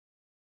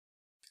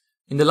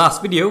In the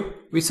last video,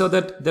 we saw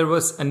that there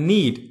was a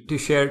need to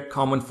share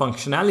common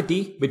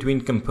functionality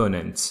between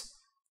components.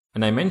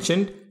 And I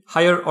mentioned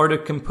higher order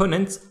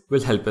components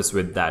will help us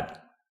with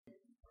that.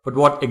 But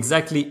what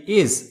exactly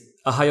is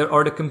a higher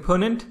order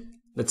component?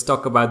 Let's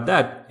talk about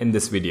that in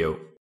this video.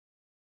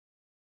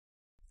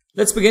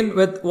 Let's begin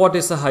with what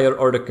is a higher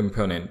order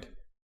component.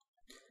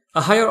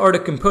 A higher order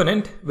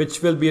component,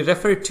 which will be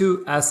referred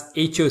to as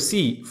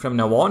HOC from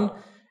now on,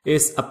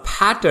 is a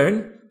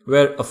pattern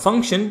where a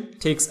function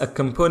takes a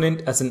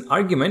component as an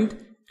argument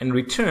and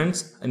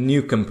returns a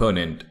new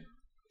component.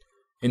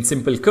 In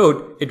simple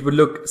code, it would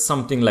look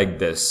something like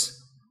this.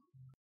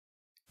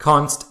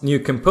 Const new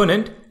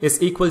component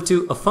is equal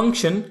to a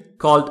function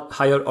called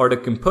higher order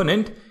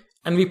component,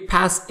 and we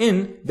pass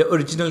in the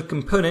original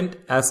component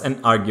as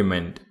an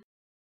argument.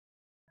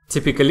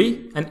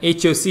 Typically, an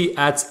HOC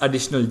adds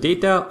additional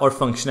data or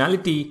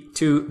functionality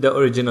to the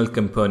original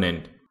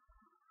component.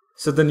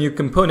 So the new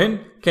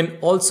component can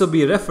also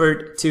be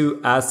referred to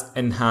as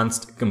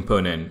enhanced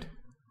component.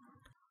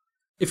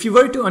 If you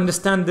were to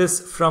understand this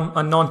from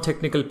a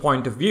non-technical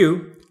point of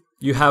view,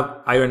 you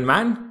have Iron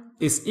Man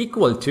is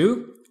equal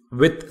to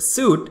with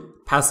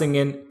suit passing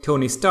in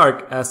Tony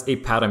Stark as a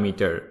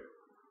parameter.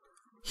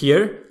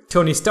 Here,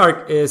 Tony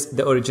Stark is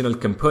the original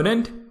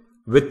component.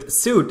 With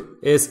suit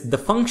is the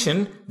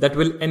function that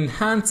will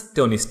enhance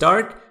Tony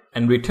Stark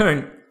and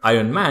return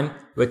Iron Man,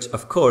 which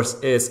of course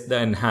is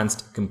the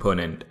enhanced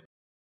component.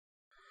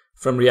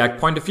 From React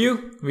point of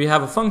view, we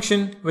have a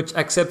function which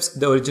accepts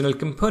the original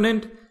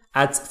component,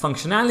 adds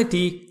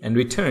functionality, and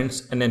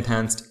returns an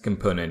enhanced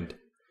component.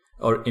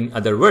 Or in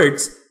other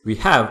words, we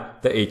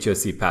have the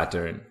HOC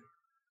pattern.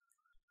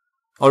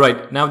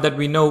 Alright, now that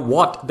we know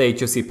what the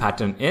HOC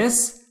pattern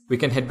is, we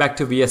can head back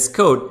to VS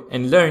Code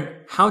and learn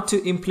how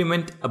to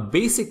implement a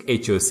basic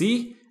HOC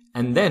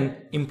and then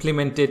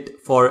implement it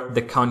for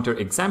the counter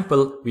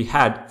example we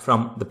had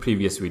from the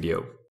previous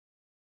video.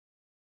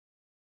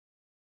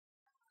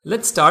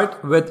 Let's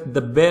start with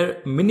the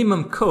bare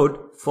minimum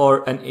code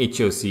for an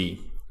HOC.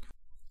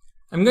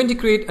 I'm going to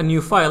create a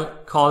new file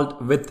called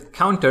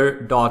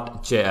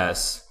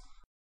withcounter.js.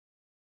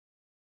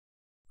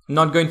 I'm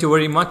not going to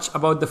worry much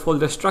about the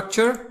folder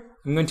structure.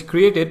 I'm going to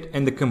create it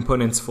in the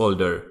components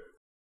folder.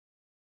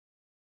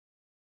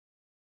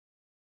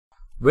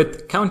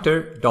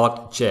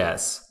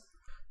 Withcounter.js.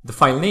 The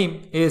file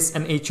name is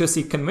an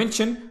HOC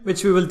convention,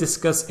 which we will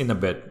discuss in a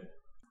bit.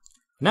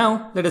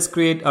 Now let us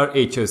create our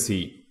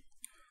HOC.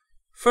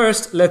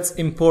 First, let's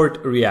import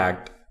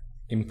React.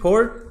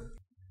 Import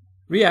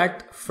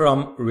React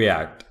from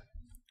React.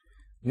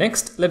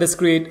 Next, let us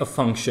create a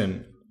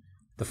function.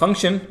 The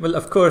function will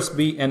of course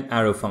be an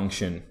arrow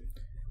function.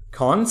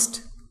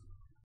 Const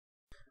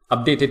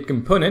updated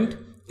component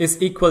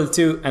is equal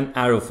to an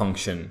arrow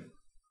function.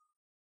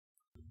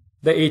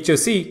 The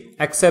HOC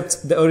accepts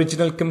the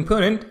original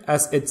component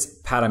as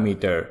its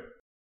parameter.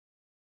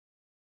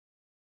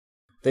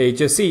 The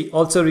HOC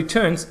also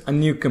returns a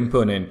new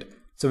component.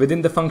 So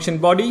within the function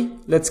body,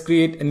 let's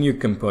create a new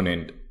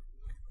component.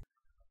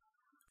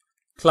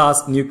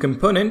 Class new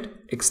component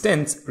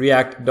extends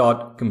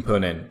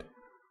React.component.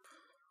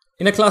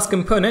 In a class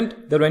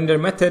component, the render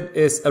method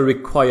is a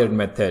required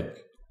method.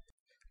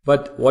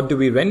 But what do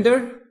we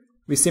render?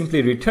 We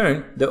simply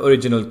return the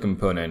original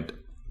component.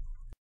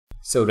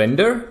 So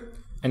render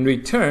and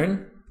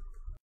return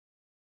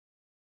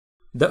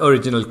the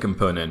original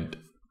component.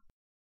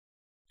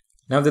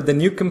 Now that the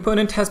new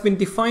component has been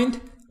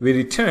defined, we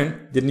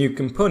return the new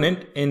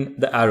component in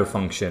the arrow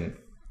function.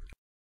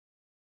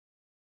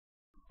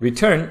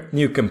 Return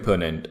new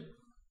component.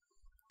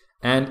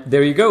 And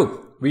there you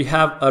go. We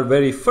have our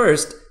very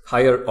first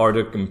higher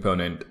order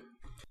component.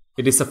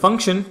 It is a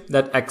function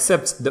that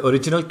accepts the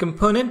original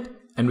component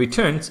and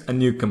returns a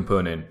new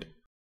component.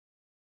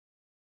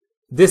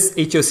 This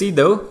HOC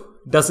though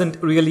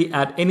doesn't really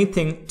add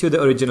anything to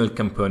the original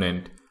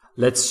component.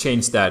 Let's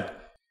change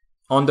that.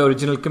 On the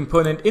original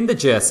component in the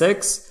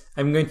JSX,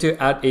 I'm going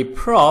to add a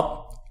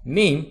prop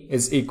name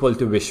is equal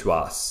to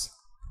Vishwas.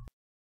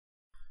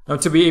 Now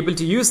to be able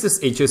to use this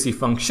HOC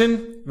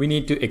function, we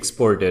need to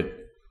export it.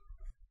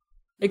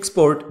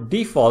 Export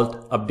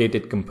default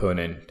updated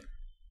component.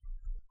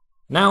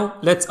 Now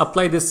let's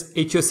apply this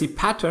HOC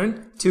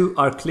pattern to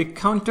our click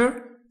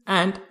counter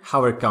and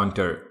hover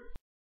counter.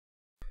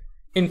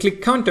 In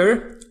click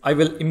counter, I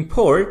will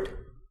import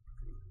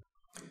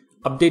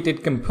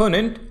updated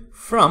component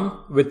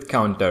from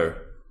withCounter.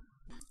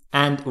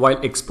 And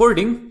while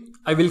exporting,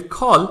 I will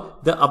call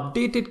the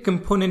updated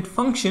component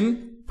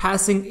function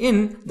passing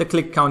in the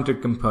click counter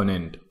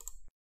component.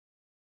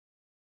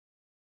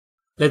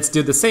 Let's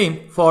do the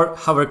same for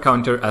hover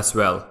counter as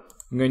well.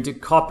 I'm going to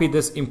copy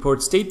this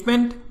import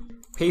statement,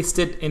 paste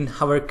it in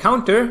hover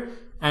counter,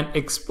 and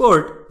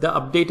export the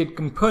updated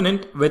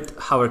component with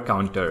hover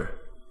counter.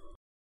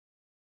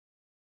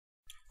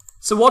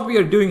 So what we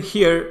are doing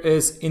here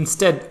is,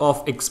 instead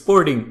of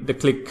exporting the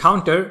click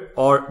counter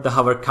or the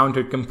hover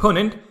counter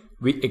component,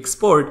 we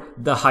export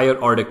the higher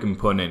order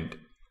component.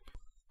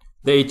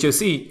 The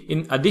HOC,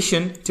 in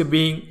addition to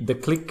being the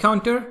click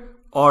counter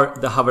or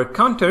the hover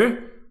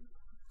counter,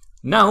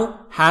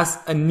 now has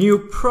a new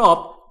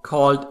prop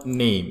called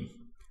name.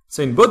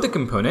 So in both the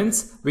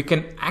components, we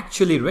can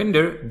actually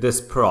render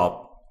this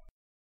prop.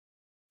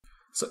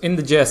 So in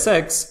the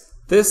JSX,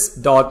 this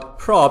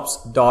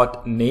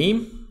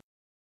 .props.name,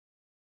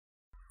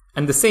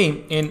 and the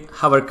same in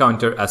hover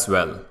counter as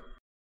well.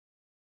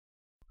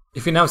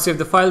 If you now save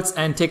the files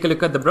and take a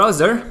look at the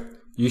browser,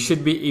 you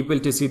should be able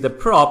to see the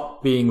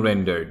prop being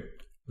rendered.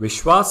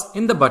 Vishwas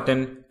in the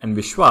button and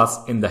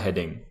Vishwas in the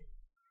heading.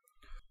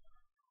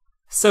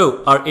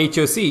 So our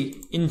HOC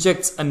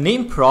injects a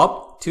name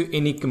prop to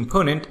any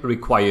component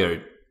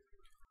required.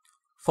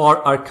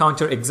 For our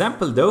counter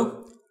example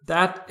though,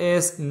 that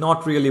is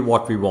not really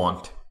what we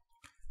want.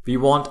 We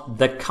want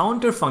the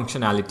counter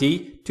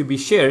functionality to be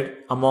shared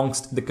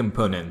amongst the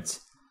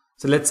components.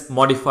 So let's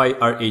modify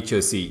our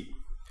HOC.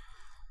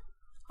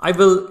 I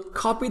will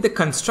copy the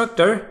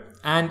constructor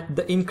and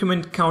the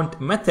increment count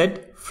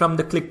method from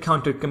the click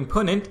counter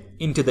component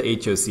into the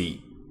HOC.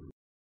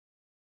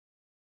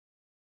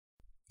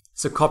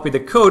 So copy the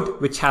code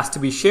which has to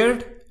be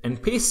shared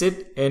and paste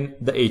it in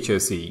the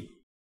HOC.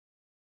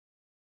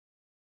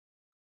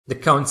 The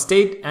count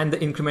state and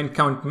the increment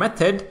count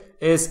method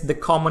is the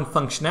common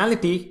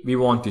functionality we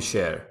want to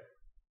share.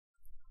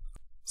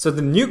 So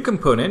the new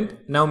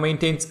component now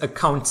maintains a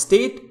count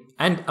state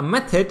and a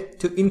method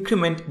to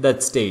increment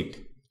that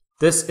state.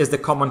 This is the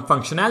common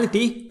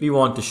functionality we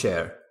want to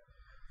share.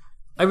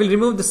 I will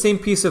remove the same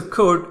piece of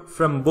code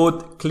from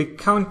both click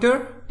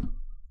counter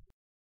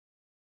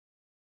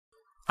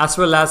as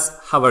well as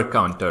hover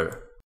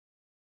counter.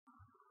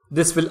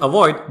 This will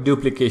avoid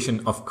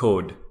duplication of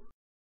code.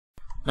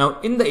 Now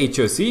in the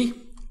HOC,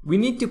 we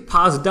need to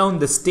pass down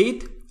the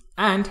state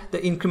and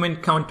the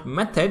increment count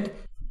method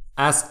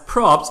as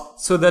props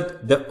so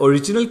that the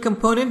original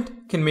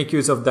component can make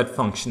use of that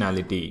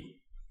functionality.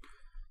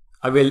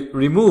 I will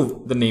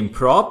remove the name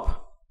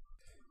prop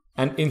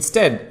and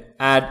instead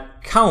add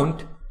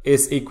count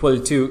is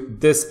equal to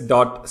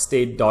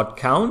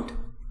this.state.count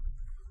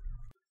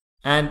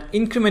and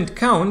increment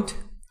count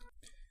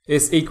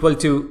is equal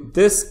to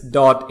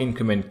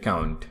this.increment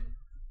count.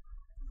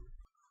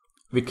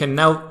 We can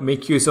now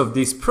make use of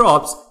these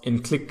props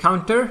in click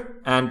counter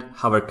and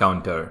hover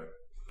counter.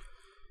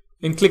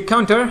 In click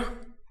counter,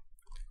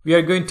 we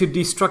are going to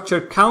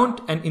destructure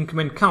count and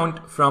increment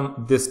count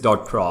from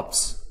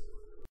this.props.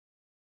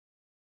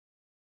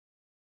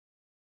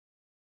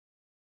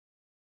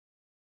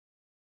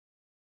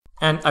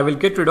 And I will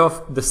get rid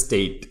of the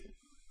state.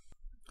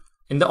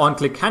 In the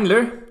onClick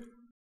handler,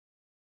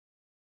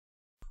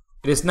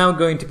 it is now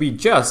going to be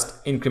just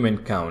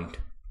increment count.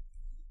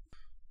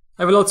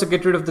 I will also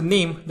get rid of the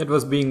name that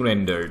was being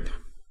rendered.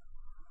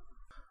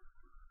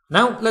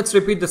 Now let's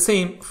repeat the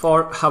same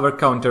for hover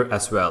counter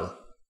as well.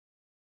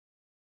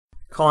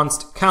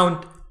 Const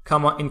count,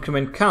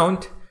 increment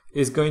count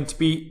is going to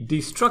be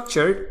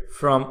destructured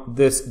from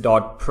this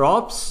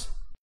 .props.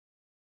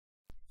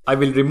 I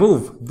will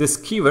remove this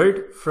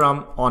keyword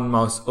from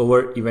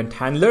onMouseOver event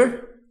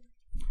handler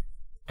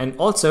and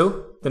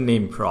also the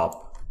name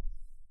prop.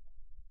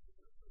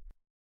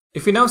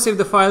 If you now save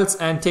the files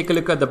and take a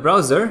look at the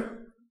browser,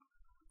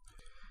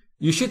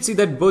 you should see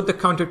that both the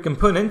counter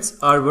components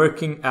are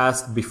working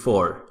as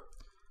before.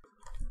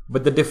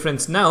 But the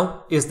difference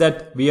now is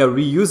that we are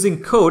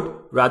reusing code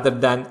rather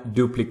than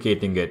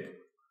duplicating it.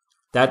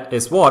 That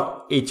is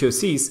what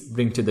HOCs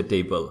bring to the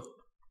table.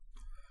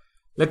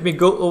 Let me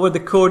go over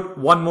the code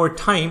one more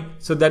time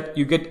so that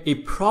you get a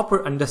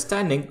proper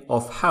understanding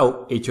of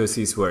how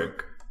HOCs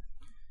work.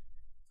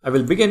 I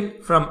will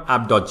begin from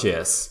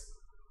app.js.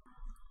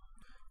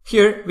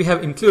 Here we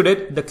have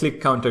included the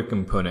click counter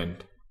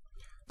component.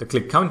 The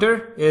click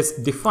counter is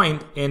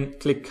defined in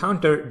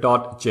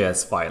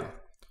clickcounter.js file.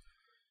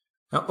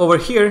 Now over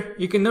here,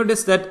 you can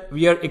notice that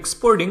we are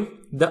exporting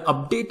the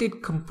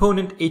updated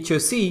component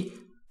HOC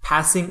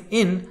passing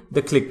in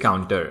the click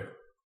counter.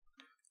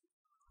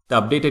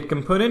 The updated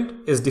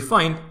component is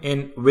defined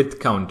in with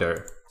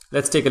counter.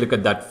 Let's take a look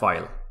at that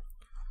file.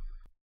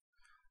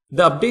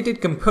 The updated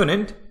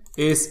component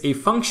is a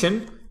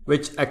function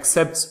which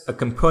accepts a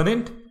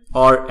component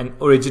or an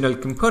original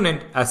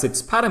component as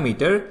its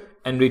parameter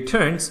and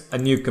returns a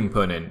new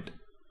component.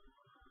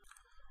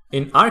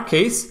 In our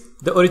case,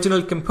 the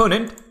original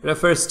component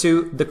refers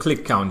to the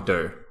click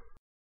counter.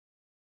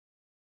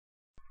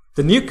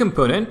 The new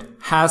component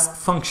has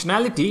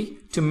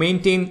functionality to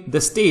maintain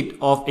the state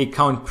of a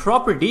count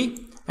property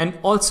and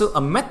also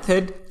a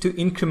method to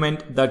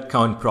increment that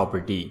count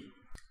property.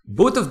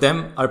 Both of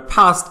them are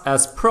passed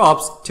as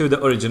props to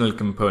the original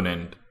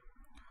component.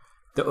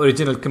 The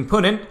original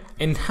component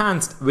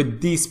enhanced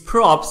with these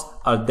props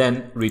are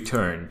then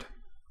returned.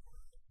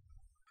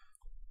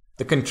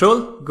 The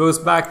control goes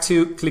back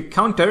to click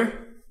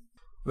counter,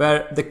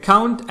 where the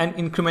count and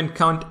increment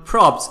count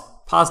props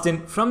passed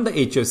in from the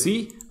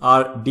HOC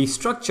are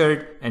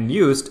destructured and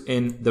used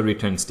in the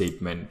return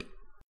statement.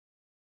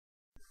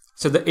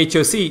 So the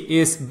HOC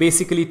is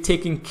basically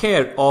taking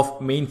care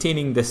of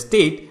maintaining the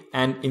state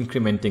and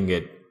incrementing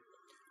it.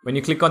 When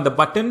you click on the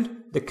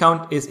button, the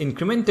count is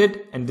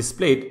incremented and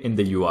displayed in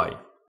the UI.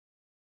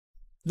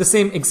 The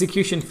same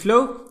execution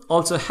flow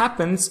also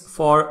happens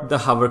for the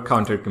hover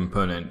counter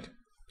component.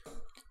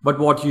 But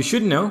what you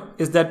should know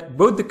is that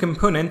both the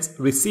components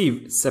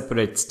receive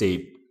separate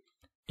state.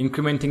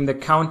 Incrementing the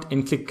count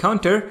in click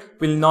counter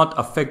will not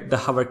affect the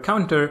hover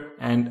counter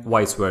and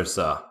vice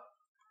versa.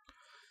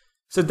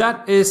 So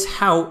that is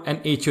how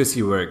an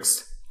HOC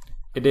works.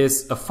 It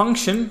is a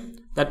function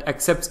that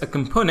accepts a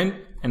component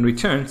and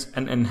returns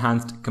an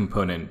enhanced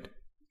component.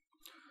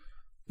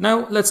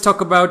 Now let's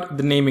talk about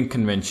the naming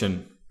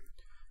convention.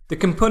 The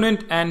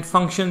component and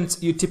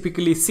functions you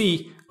typically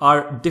see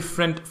are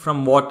different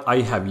from what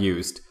I have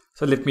used.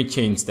 So let me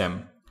change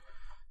them.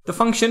 The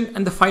function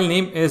and the file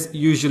name is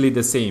usually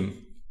the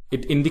same.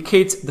 It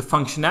indicates the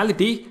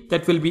functionality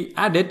that will be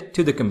added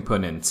to the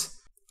components.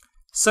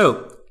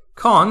 So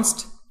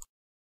const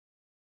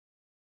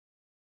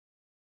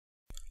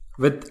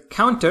with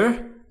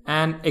counter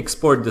and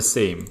export the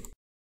same.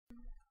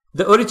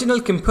 The original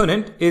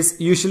component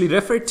is usually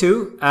referred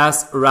to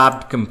as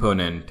wrapped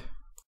component.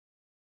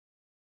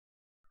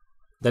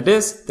 That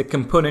is the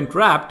component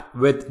wrapped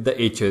with the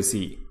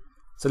HOC.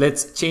 So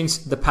let's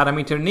change the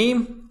parameter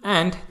name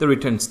and the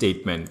return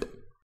statement.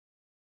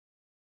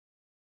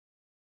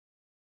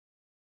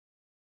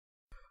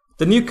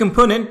 The new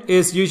component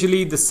is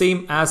usually the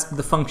same as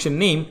the function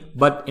name,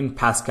 but in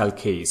Pascal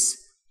case.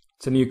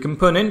 So new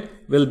component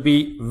will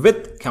be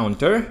with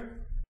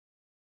counter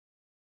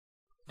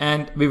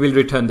and we will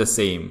return the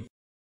same.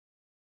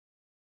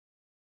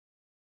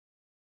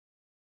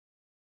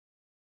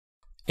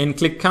 In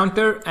click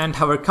counter and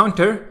hover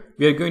counter,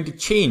 we are going to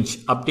change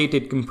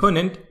updated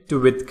component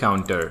to with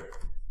counter,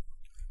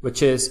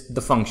 which is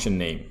the function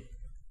name.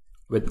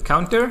 With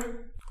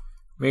counter,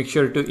 make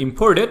sure to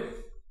import it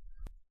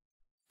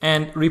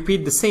and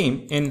repeat the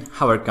same in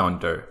hover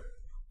counter.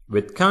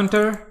 With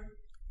counter,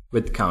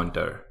 with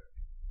counter.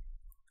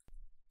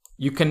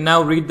 You can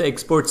now read the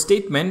export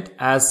statement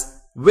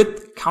as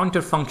with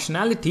counter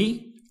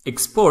functionality,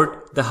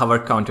 export the hover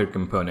counter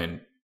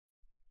component.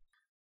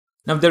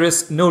 Now there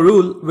is no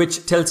rule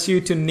which tells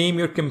you to name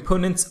your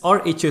components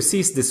or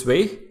HOCs this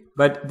way,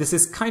 but this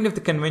is kind of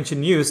the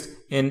convention used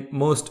in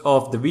most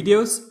of the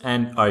videos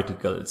and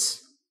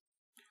articles.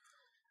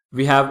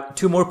 We have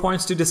 2 more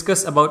points to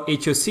discuss about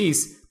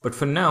HOCs, but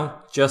for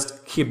now,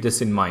 just keep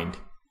this in mind.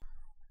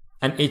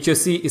 An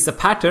HOC is a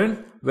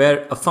pattern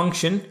where a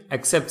function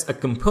accepts a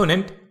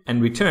component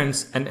and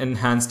returns an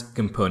enhanced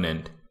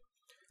component.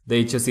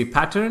 The HOC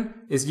pattern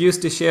is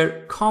used to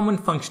share common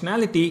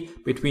functionality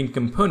between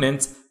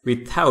components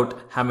without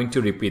having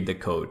to repeat the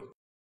code.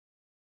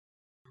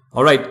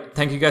 Alright,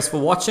 thank you guys for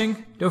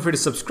watching. Don't forget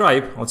to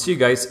subscribe. I'll see you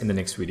guys in the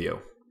next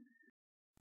video.